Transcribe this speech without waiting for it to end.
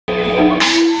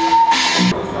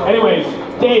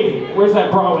Dave, where's that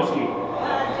bra whiskey?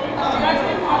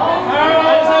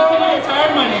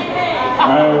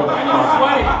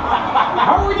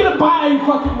 How are we gonna buy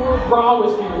fucking more bra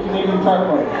whiskey with Canadian Tire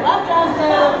Money?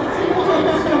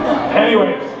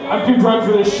 Anyways, I'm too drunk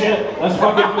for this shit. Let's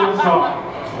fucking do this song.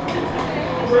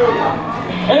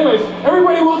 Anyways,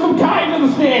 everybody welcome Kai to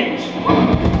the stage.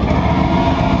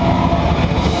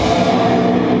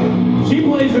 She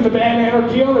plays in the band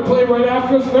Anarchy. They're playing right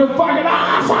after us and they're fucking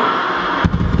awesome!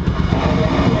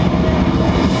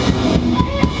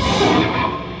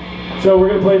 So we're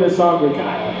gonna play this song with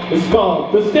Kai. This is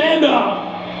called The Stand Up!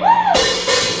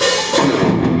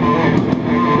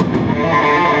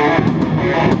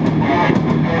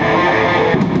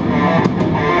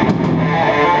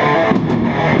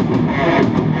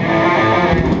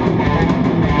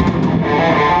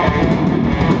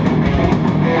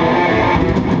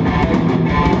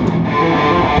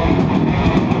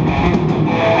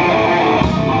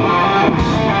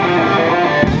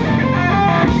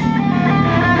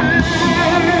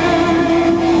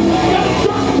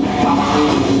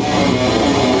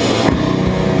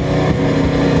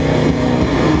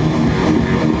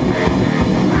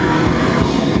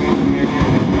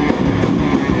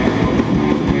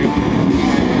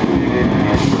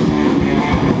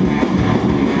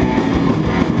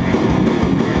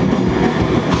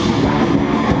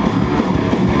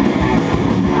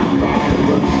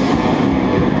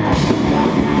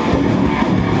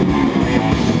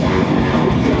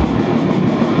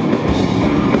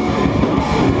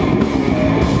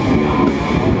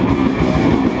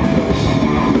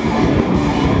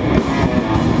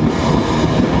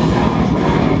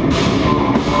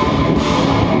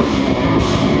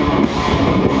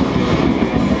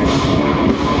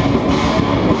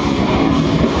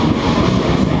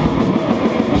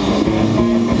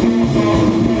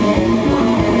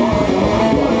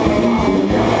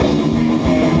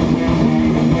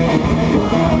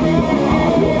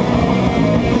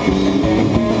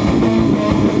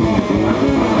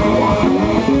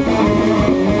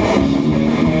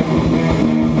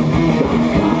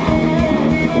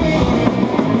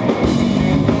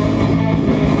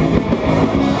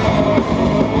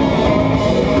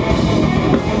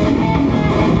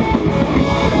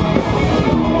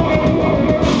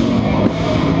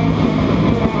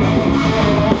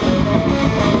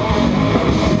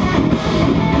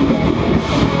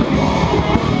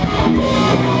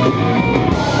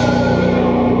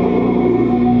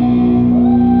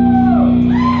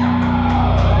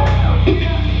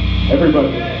 Everybody,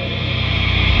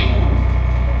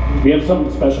 we have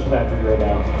something special planned for you right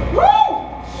now.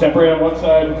 Woo! Separate on one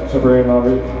side, separate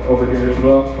over here as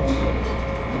well.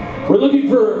 We're looking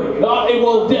for not a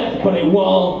wall of death, but a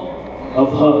wall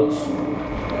of hugs.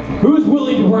 Who's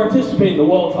willing to participate in the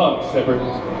wall of hugs? Separate.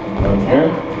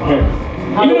 Here.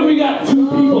 Even if we got 2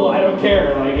 people, I don't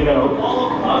care. Like, you know.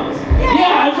 Wall of hugs?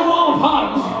 Yeah, it's a wall of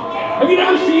hugs. Have you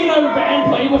never seen a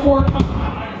band play before?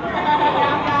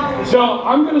 So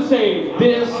I'm gonna say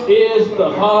this is the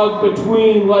hug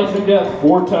between life and death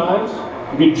 4 times.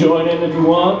 You can join in if you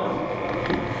want.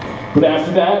 But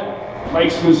after that,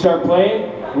 Mike's gonna start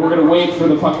playing. And we're gonna wait for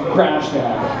the fucking crash to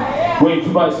happen. Wait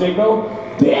for my signal.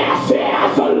 This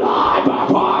is the line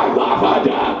between life and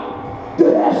death.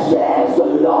 This is the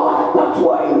line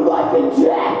between life and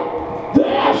death.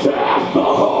 This is the hug between life and death. This is the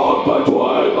hug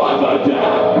between life and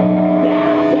death.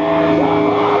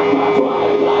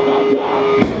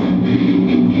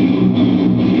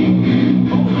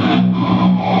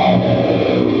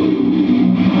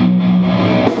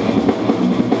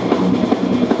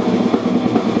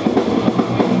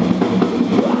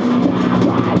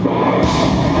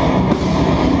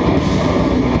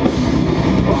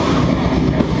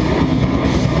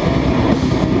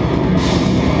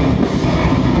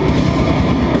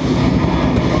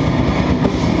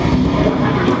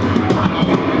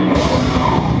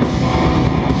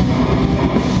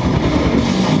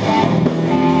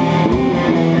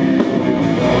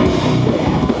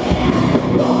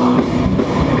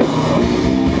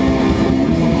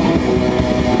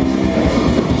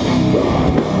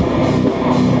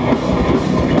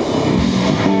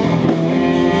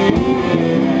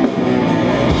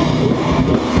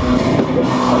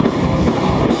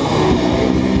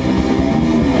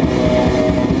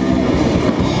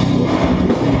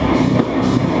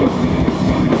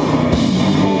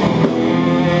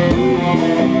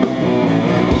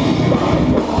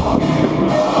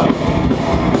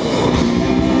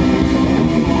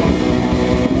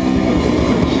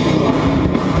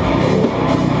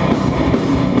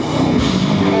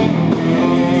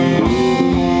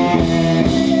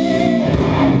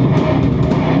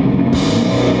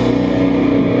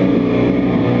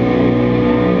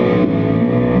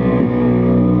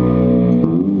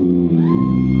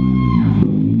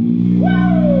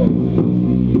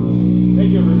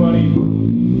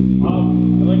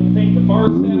 our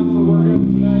staff for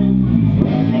working tonight.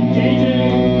 JJ,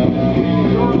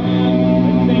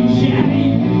 Norman, Chatty,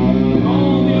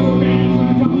 all the other bands that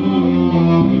are coming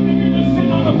out. Even if you're just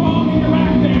sitting on the phone and you're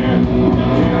back there, don't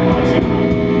care about you.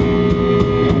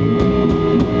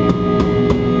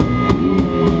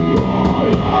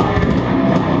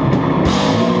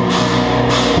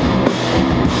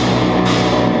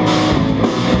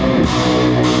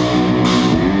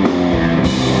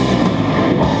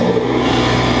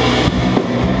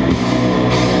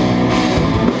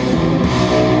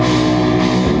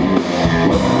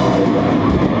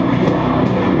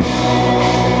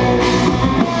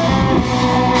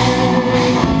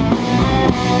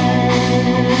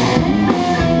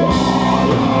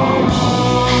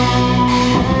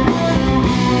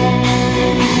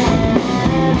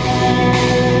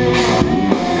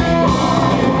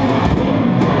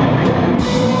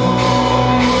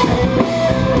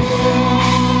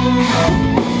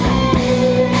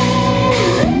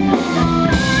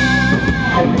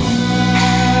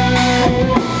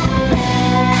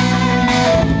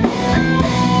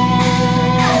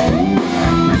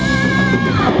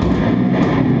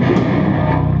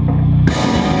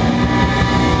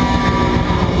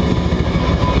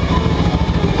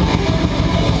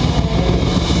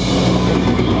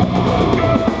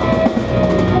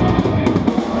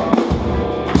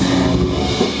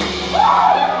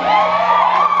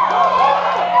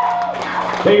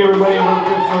 Thank you, everybody.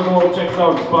 Check us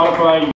out on Spotify.